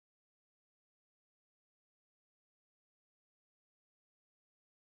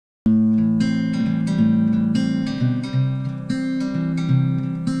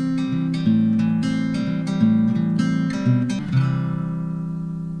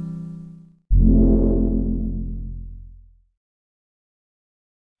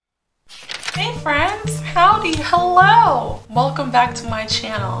Howdy, hello! Welcome back to my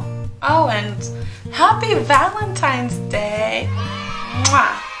channel. Oh, and happy Valentine's Day!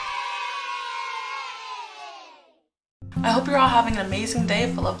 Mwah. I hope you're all having an amazing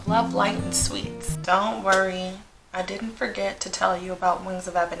day full of love, light, and sweets. Don't worry, I didn't forget to tell you about Wings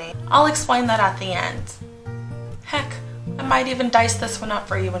of Ebony. I'll explain that at the end. Heck, I might even dice this one up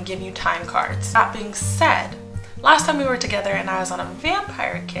for you and give you time cards. That being said, last time we were together and I was on a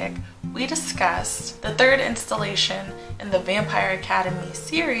vampire kick, we discussed the third installation in the Vampire Academy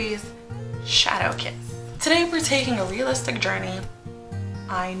series, Shadow Kiss. Today we're taking a realistic journey.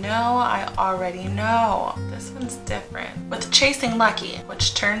 I know, I already know. This one's different. With Chasing Lucky,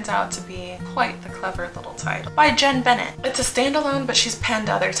 which turns out to be quite the clever little title, by Jenn Bennett. It's a standalone, but she's penned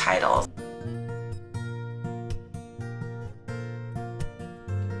other titles.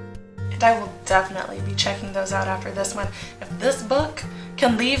 And I will definitely be checking those out after this one. If this book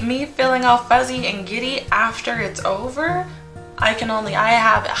can leave me feeling all fuzzy and giddy after it's over, I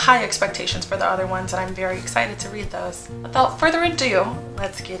have high expectations for the other ones, and I'm very excited to read those. Without further ado,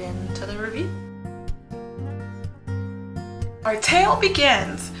 let's get into the review. Our tale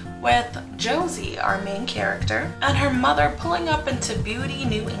begins with Josie, our main character, and her mother pulling up into Beauty,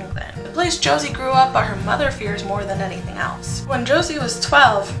 New England. The place Josie grew up, but her mother fears more than anything else. When Josie was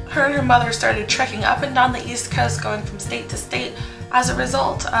 12, her and her mother started trekking up and down the East Coast, going from state to state as a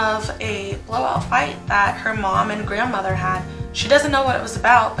result of a blowout fight that her mom and grandmother had. She doesn't know what it was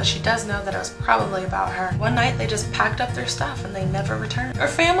about, but she does know that it was probably about her. One night they just packed up their stuff and they never returned. Her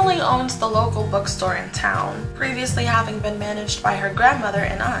family owns the local bookstore in town, previously having been managed by her grandmother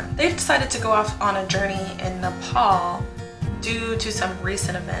and aunt. They've decided to go off on a journey in Nepal due to some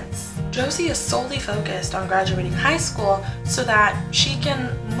recent events. Josie is solely focused on graduating high school so that she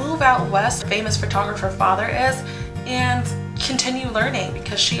can move out west, famous photographer father is, and continue learning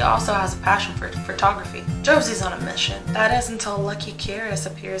because she also has a passion for photography. Josie's on a mission. That is until Lucky Curious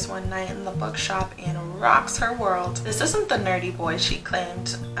appears one night in the bookshop and rocks her world. This isn't the nerdy boy she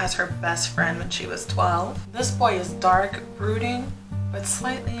claimed as her best friend when she was 12. This boy is dark, brooding, but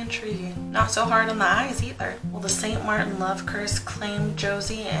slightly intriguing. Not so hard on the eyes either. Will the St. Martin love curse claim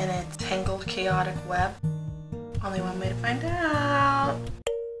Josie in its tangled, chaotic web? Only one way to find out.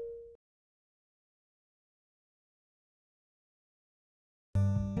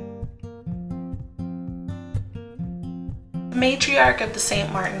 Matriarch of the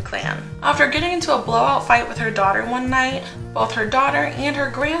St. Martin clan. After getting into a blowout fight with her daughter one night, both her daughter and her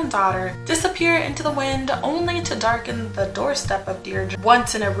granddaughter disappear into the wind, only to darken the doorstep of Deirdre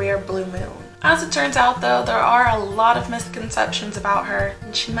once in a rare blue moon. As it turns out though, there are a lot of misconceptions about her,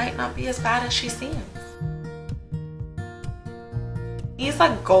 and she might not be as bad as she seems. He's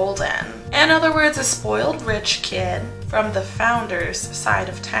a golden. In other words, a spoiled rich kid from the founder's side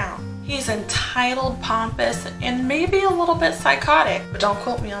of town. He's entitled, pompous, and maybe a little bit psychotic, but don't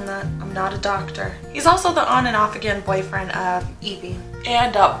quote me on that. I'm not a doctor. He's also the on and off again boyfriend of Evie,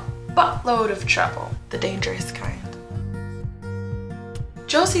 and a buttload of trouble, the dangerous kind.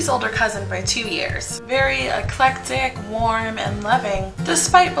 Josie's older cousin by 2 years. Very eclectic, warm, and loving,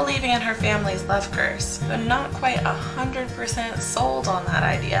 despite believing in her family's love curse, but not quite 100% sold on that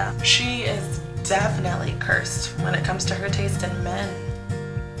idea. She is definitely cursed when it comes to her taste in men.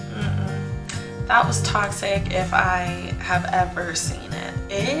 That was toxic if I have ever seen it.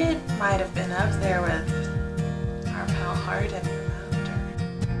 It might have been up there with our pal Hard and her.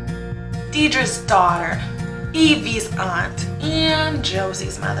 Deirdre's daughter, Evie's aunt, and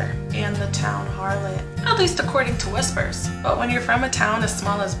Josie's mother, and the town harlot. At least according to whispers. But when you're from a town as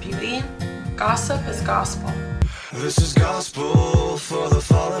small as Beauty, gossip is gospel. This is gospel for the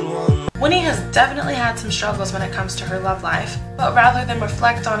fallen one. Winnie has definitely had some struggles when it comes to her love life, but rather than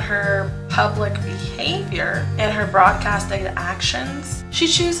reflect on her public behavior and her broadcasted actions, she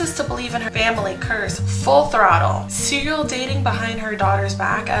chooses to believe in her family curse full throttle, serial dating behind her daughter's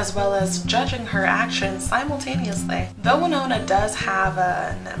back, as well as judging her actions simultaneously. Though Winona does have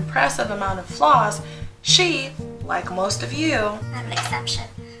an impressive amount of flaws, she, like most of you, I'm an exception.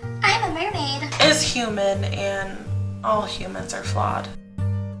 I'm a mermaid. Is human, and all humans are flawed.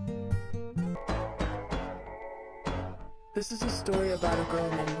 This is a story about a girl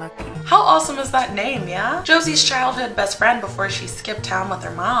named Lucky. How awesome is that name, yeah? Josie's childhood best friend before she skipped town with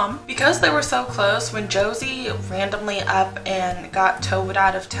her mom. Because they were so close, when Josie randomly up and got towed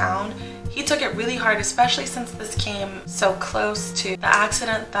out of town, he took it really hard, especially since this came so close to the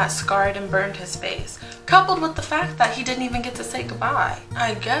accident that scarred and burned his face, coupled with the fact that he didn't even get to say goodbye.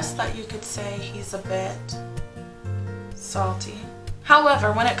 I guess that you could say he's a bit salty.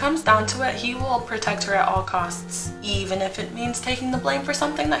 However, when it comes down to it, he will protect her at all costs, even if it means taking the blame for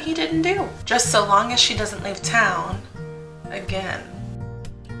something that he didn't do. Just so long as she doesn't leave town again.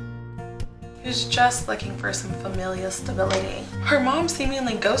 Who's just looking for some familial stability. Her mom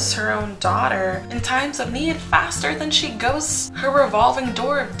seemingly ghosts her own daughter in times of need faster than she ghosts her revolving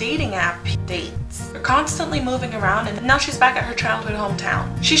door of dating app dates. They're constantly moving around, and now she's back at her childhood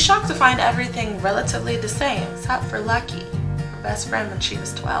hometown. She's shocked to find everything relatively the same, except for Lucky, her best friend when she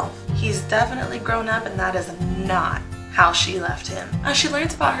was 12. He's definitely grown up, and that is not how she left him. As she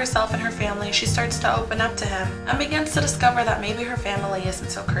learns about herself and her family, she starts to open up to him and begins to discover that maybe her family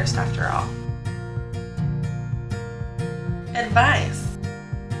isn't so cursed after all. Advice.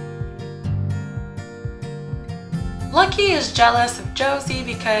 Lucky is jealous of Josie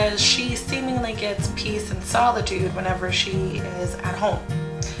because she seemingly gets peace and solitude whenever she is at home.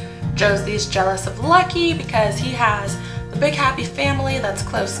 Josie's jealous of Lucky because he has the big happy family that's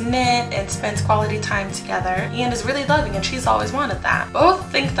close-knit and spends quality time together and is really loving, and she's always wanted that.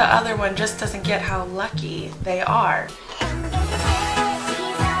 Both think the other one just doesn't get how lucky they are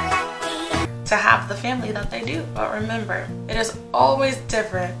to have the family that they do. But remember, it is always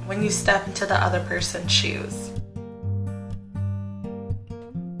different when you step into the other person's shoes.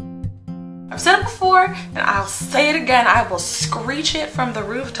 I've said it before, and I'll say it again. I will screech it from the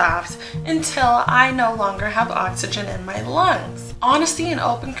rooftops until I no longer have oxygen in my lungs. Honesty and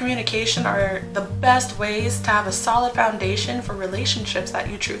open communication are the best ways to have a solid foundation for relationships that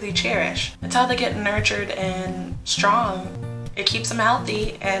you truly cherish. It's how they get nurtured and strong. It keeps them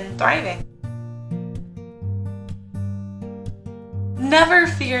healthy and thriving. Never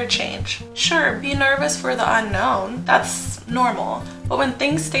fear change. Sure, be nervous for the unknown. That's normal. But when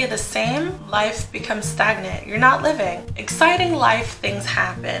things stay the same, life becomes stagnant. You're not living. Exciting life things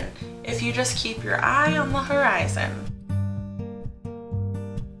happen if you just keep your eye on the horizon.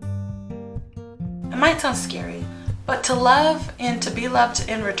 It might sound scary, but to love and to be loved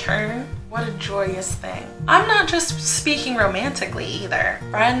in return, what a joyous thing. I'm not just speaking romantically either.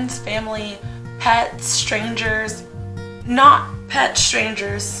 Friends, family, pets, strangers, not pet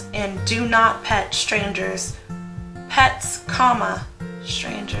strangers, and do not pet strangers. Pets, comma,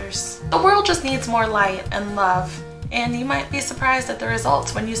 strangers. The world just needs more light and love, and you might be surprised at the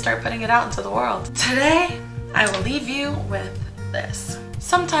results when you start putting it out into the world. Today, I will leave you with this.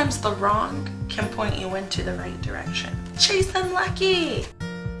 Sometimes the wrong can point you into the right direction. Chasing Lucky!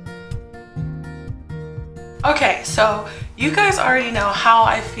 Okay, so you guys already know how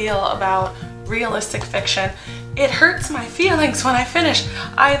I feel about realistic fiction. It hurts my feelings when I finish.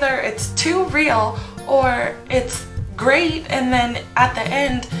 Either it's too real or it's great, and then at the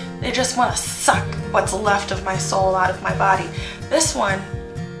end they just want to suck what's left of my soul out of my body. This one,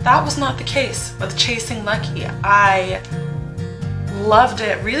 that was not the case with Chasing Lucky. I loved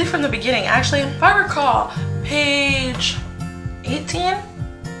it really from the beginning. Actually, if I recall, page 18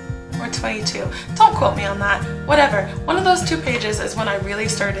 or 22, don't quote me on that, whatever. One of those two pages is when I really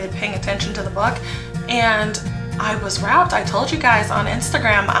started paying attention to the book, and I was wrapped. I told you guys on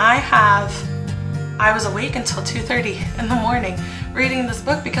Instagram, I was awake until 2:30 in the morning reading this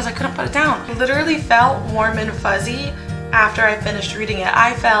book because I couldn't put it down. I literally felt warm and fuzzy after I finished reading it.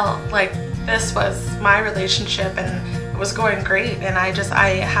 I felt like this was my relationship and it was going great, and I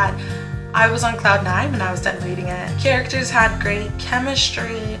was on cloud 9 when I was done reading it. Characters had great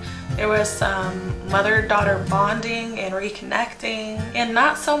chemistry. There was some mother-daughter bonding and reconnecting, and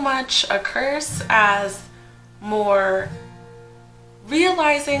not so much a curse as more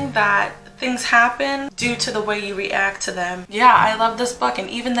realizing that things happen due to the way you react to them. Yeah, I love this book, and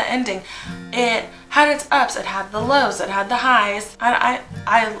even the ending. It had its ups, it had the lows, it had the highs.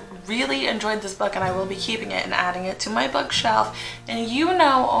 I really enjoyed this book, and I will be keeping it and adding it to my bookshelf. And you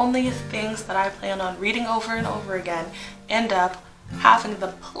know, only things that I plan on reading over and over again end up having the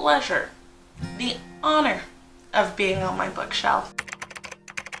pleasure, the honor of being on my bookshelf.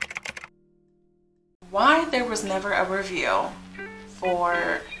 Why there was never a review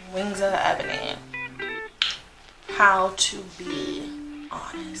for Wings of Ebony. How to be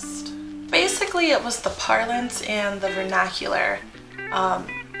honest. Basically, it was the parlance and the vernacular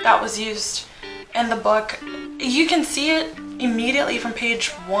that was used in the book. You can see it immediately from page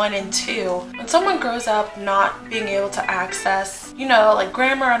 1 and 2. When someone grows up not being able to access, you know, like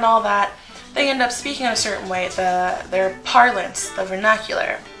grammar and all that, they end up speaking in a certain way, their parlance, the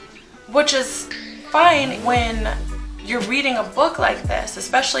vernacular, which is fine when you're reading a book like this,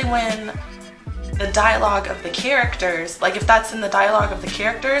 especially when the dialogue of the characters, like if that's in the dialogue of the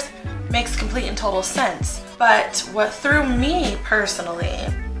characters, makes complete and total sense. But what threw me personally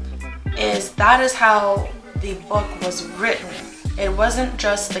is that is how the book was written. It wasn't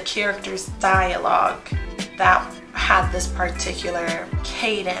just the characters' dialogue that had this particular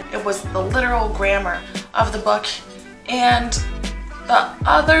cadence. It was the literal grammar of the book. And the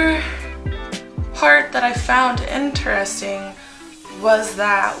other part that I found interesting was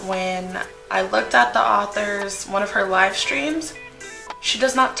that when I looked at the author's, one of her live streams, she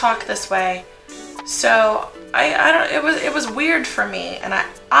does not talk this way. So it was weird for me, and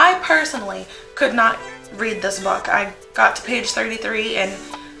I personally could not read this book. I got to page 33 and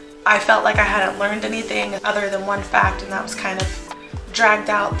I felt like I hadn't learned anything other than one fact, and that was kind of dragged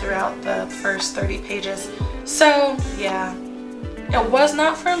out throughout the first 30 pages. So yeah, it was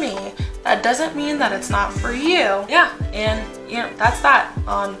not for me. That doesn't mean that it's not for you. Yeah, and you know, that's that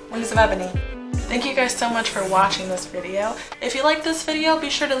on Wings of Ebony. Thank you guys so much for watching this video. If you like this video, be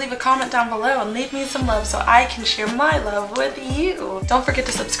sure to leave a comment down below and leave me some love so I can share my love with you. Don't forget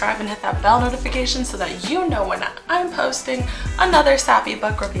to subscribe and hit that bell notification so that you know when I'm posting another sappy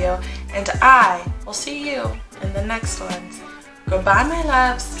book review. And I will see you in the next ones. Goodbye, my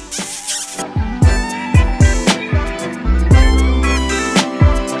loves.